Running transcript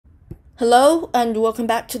Hello and welcome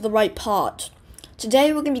back to The Right Part.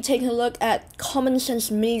 Today we're going to be taking a look at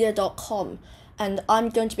commonsensemedia.com and I'm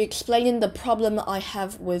going to be explaining the problem I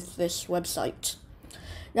have with this website.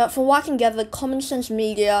 Now, from what I can gather, Common Sense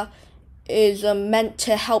Media is meant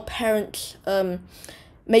to help parents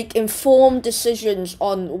make informed decisions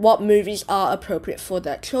on what movies are appropriate for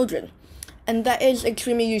their children. And that is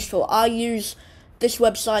extremely useful. I use this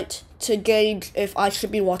website to gauge if I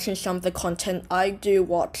should be watching some of the content I do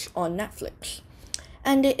watch on Netflix.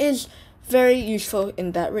 And it is very useful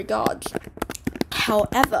in that regard.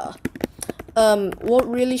 However, what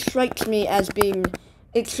really strikes me as being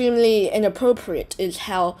extremely inappropriate is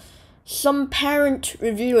how some parent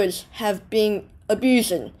reviewers have been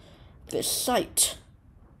abusing this site.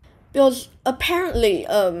 Because apparently,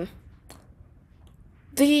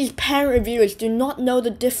 these parent reviewers do not know the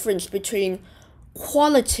difference between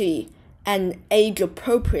quality and age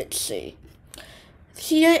appropriacy.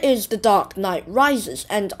 Here is The Dark Knight Rises,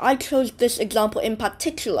 and I chose this example in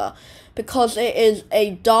particular because it is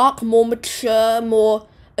a dark, more mature, more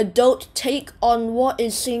adult take on what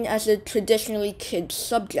is seen as a traditionally kids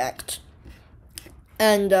subject.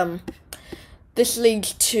 And this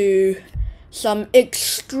leads to some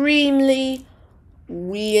extremely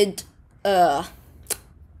weird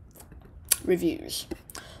reviews.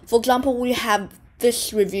 For example, we have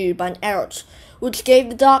this review by an Rant, which gave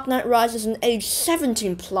The Dark Knight Rises an age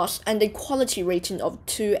 17 plus and a quality rating of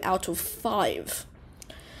 2 out of 5.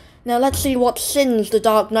 Now let's see what sins The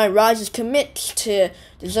Dark Knight Rises commits to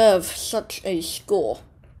deserve such a score.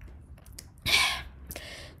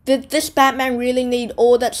 Did this Batman really need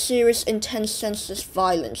all that serious, intense, senseless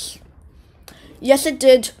violence? Yes, it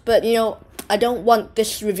did, but I don't want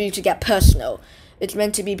this review to get personal. It's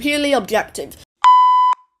meant to be purely objective.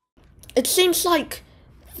 It seems like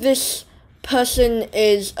this person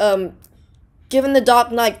is given The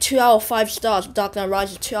Dark Knight 2 out of 5 stars, Dark Knight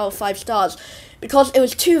Rises 2 out of 5 stars, because it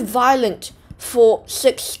was too violent for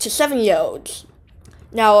 6 to 7-year-olds.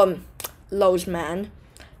 Now, Lowe's man,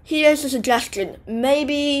 here's a suggestion.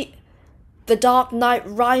 Maybe The Dark Knight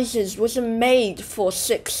Rises wasn't made for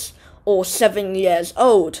 6 or 7 years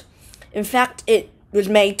old. In fact, it was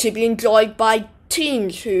made to be enjoyed by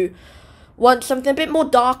teens who want something a bit more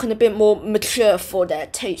dark and a bit more mature for their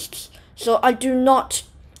tastes. So I do not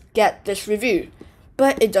get this review,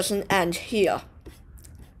 but it doesn't end here.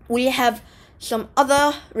 We have some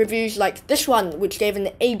other reviews like this one, which gave an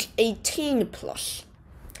age 18 plus.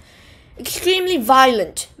 Extremely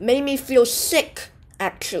violent, made me feel sick,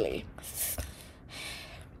 actually.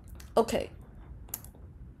 Okay.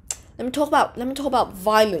 Let me talk about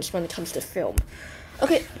violence when it comes to film.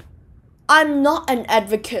 Okay. I'm not an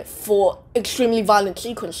advocate for extremely violent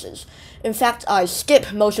sequences. In fact, I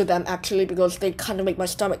skip most of them actually because they kind of make my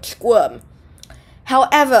stomach squirm.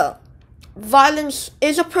 However, violence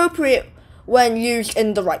is appropriate when used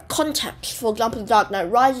in the right context. For example, The Dark Knight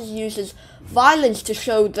Rises uses violence to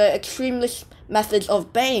show the extremist methods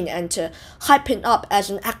of Bane and to hype him up as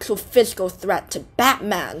an actual physical threat to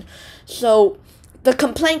Batman. So, the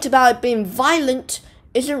complaint about it being violent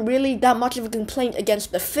isn't really that much of a complaint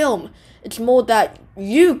against the film. It's more that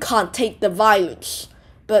you can't take the violence,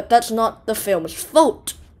 but that's not the film's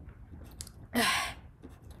fault.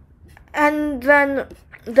 And then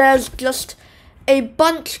there's just a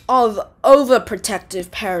bunch of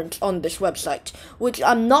overprotective parents on this website, which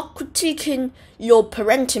I'm not critiquing your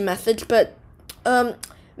parenting methods, but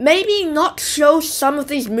maybe not show some of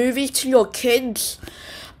these movies to your kids.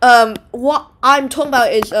 What I'm talking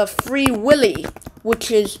about is Free Willy,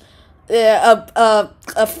 which is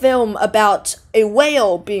a film about a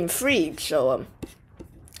whale being freed. So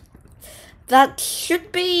that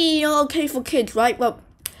should be okay for kids, right? Well,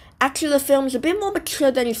 actually the film's a bit more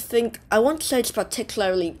mature than you think. I won't say it's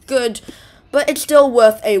particularly good, but it's still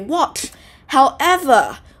worth a watch.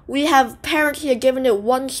 However, we have parents here giving it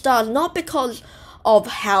 1 star, not because of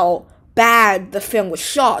how bad the film was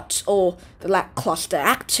shot, or the lackluster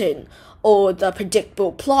acting, or the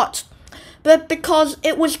predictable plot, but because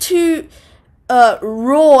it was too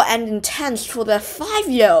raw and intense for their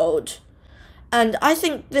 5-year-old. And I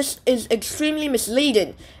think this is extremely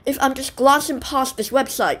misleading. If I'm just glancing past this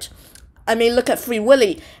website, I may look at Free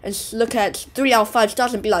Willy and look at 3 out of 5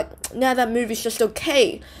 stars and be like, nah, that movie's just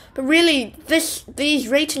okay. But really, these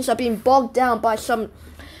ratings are being bogged down by some,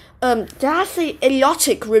 dare I say,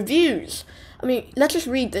 idiotic reviews. I mean, let's just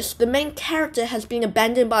read this. The main character has been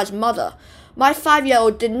abandoned by his mother. My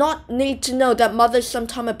 5-year-old did not need to know that mothers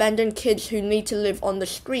sometimes abandon kids who need to live on the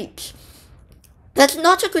streets. That's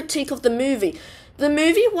not a critique of the movie. The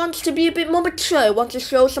movie wants to be a bit more mature. It wants to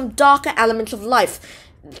show some darker elements of life.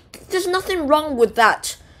 There's nothing wrong with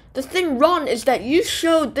that. The thing, Ron, is that you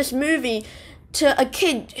showed this movie to a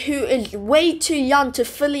kid who is way too young to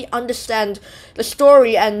fully understand the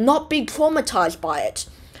story and not be traumatized by it.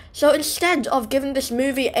 So instead of giving this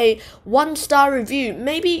movie a 1-star review,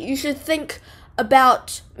 maybe you should think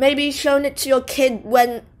about maybe showing it to your kid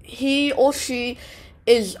when he or she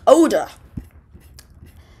is older.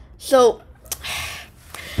 So,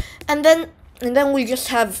 and then we just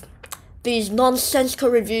have these nonsensical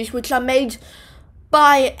reviews which are made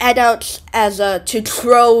by adults as to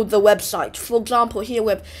troll the website. For example, here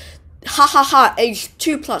with ha ha ha, age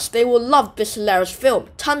 2+, they will love this hilarious film,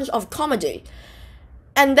 tons of comedy.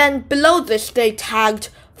 And then below this they tagged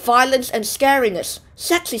violence and scariness,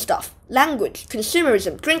 sexy stuff, language,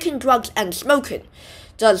 consumerism, drinking, drugs, and smoking.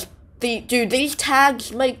 Do these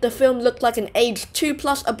tags make the film look like an age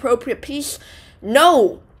 2+ appropriate piece?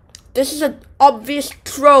 No! This is an obvious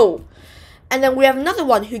troll. And then we have another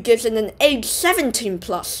one who gives it an age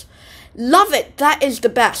 17+. Love it, that is the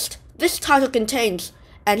best. This title contains,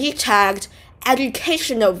 and he tagged,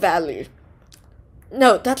 educational value.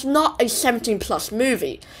 No, that's not a 17+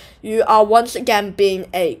 movie. You are once again being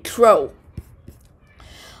a troll.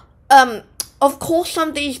 Of course, some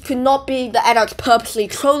of these could not be the adults purposely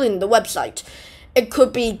trolling the website. It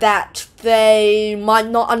could be that they might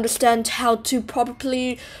not understand how to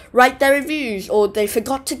properly write their reviews, or they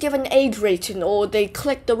forgot to give an age rating, or they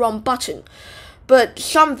clicked the wrong button. But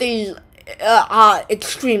some of these are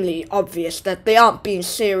extremely obvious that they aren't being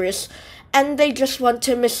serious, and they just want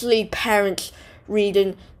to mislead parents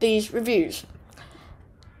reading these reviews.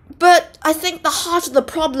 But I think the heart of the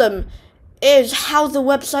problem is how the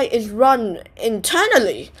website is run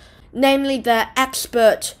internally, namely their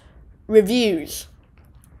expert reviews.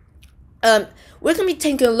 We're going to be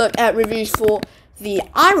taking a look at reviews for The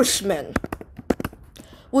Irishman,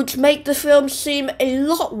 which make the film seem a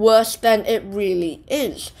lot worse than it really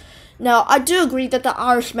is. Now, I do agree that The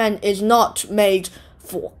Irishman is not made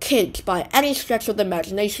for kids by any stretch of the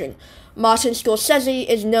imagination. Martin Scorsese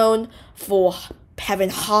is known for having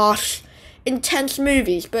harsh, intense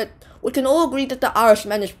movies, but we can all agree that The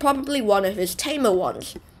Irishman is probably one of his tamer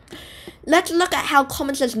ones. Let's look at how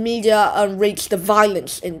Common Sense Media rates the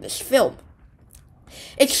violence in this film.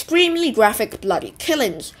 Extremely graphic bloody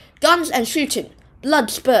killings, guns and shooting,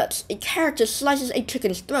 blood spurts, a character slices a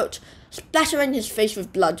chicken's throat, splattering his face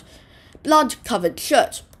with blood, blood-covered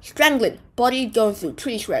shirt, strangling, body going through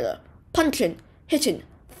tree shredder, punching, hitting,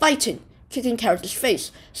 fighting, kicking character's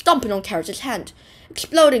face, stomping on character's hand,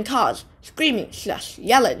 exploding cars,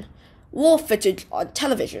 screaming/yelling, war footage on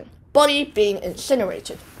television, body being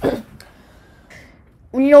incinerated.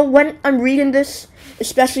 When I'm reading this,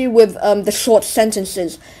 especially with the short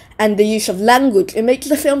sentences and the use of language, it makes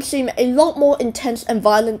the film seem a lot more intense and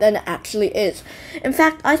violent than it actually is. In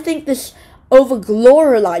fact, I think this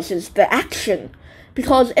over-glorializes the action,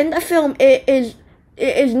 because in the film it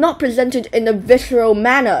is not presented in a visceral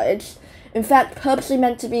manner. It's in fact purposely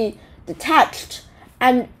meant to be detached,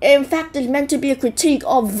 and in fact is meant to be a critique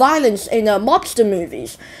of violence in mobster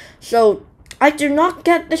movies. So I do not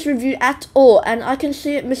get this review at all, and I can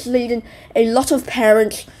see it misleading a lot of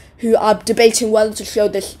parents who are debating whether to show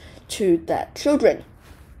this to their children.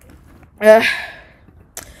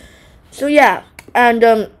 So yeah,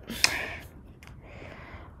 and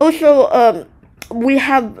also we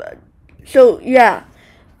have, so yeah,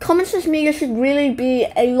 Common Sense Media should really be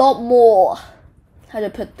a lot more, how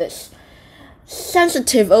to put this,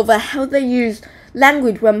 sensitive over how they use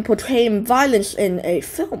language when portraying violence in a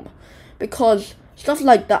film. Because stuff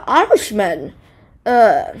like The Irishman,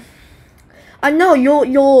 I know your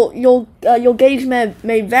gauge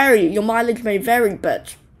may vary, your mileage may vary,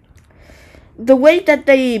 but the way that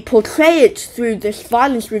they portray it through this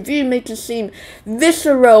violence review makes it seem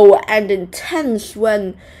visceral and intense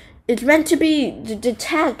when it's meant to be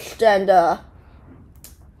detached and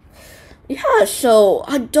yeah. So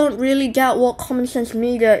I don't really get what Common Sense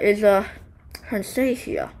Media is trying to say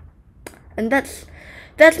here, and that's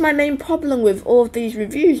my main problem with all of these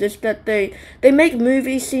reviews, is that they make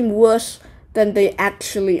movies seem worse than they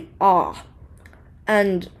actually are.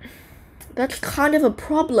 And that's kind of a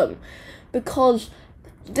problem, because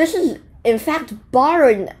this is in fact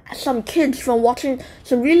barring some kids from watching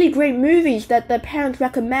some really great movies that their parents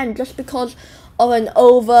recommend just because of an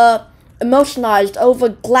over-emotionalized,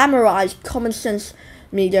 over-glamorized Common Sense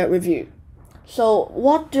Media review. So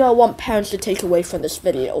what do I want parents to take away from this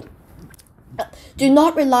video? Do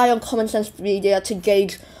not rely on Common Sense Media to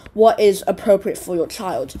gauge what is appropriate for your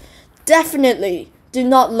child. Definitely do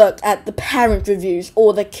not look at the parent reviews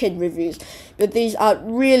or the kid reviews, but these are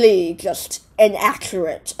really just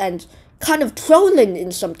inaccurate and kind of trolling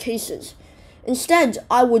in some cases. Instead,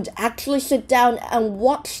 I would actually sit down and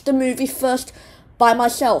watch the movie first by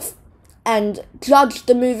myself and judge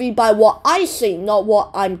the movie by what I see, not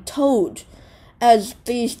what I'm told, as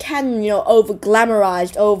these can, over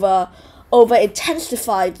glamorized, over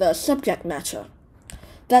intensify the subject matter.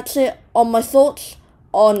 That's it on my thoughts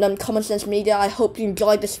on Common Sense Media. I hope you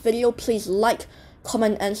enjoyed this video. Please like,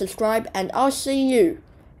 comment, and subscribe, and I'll see you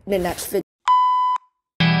in the next video.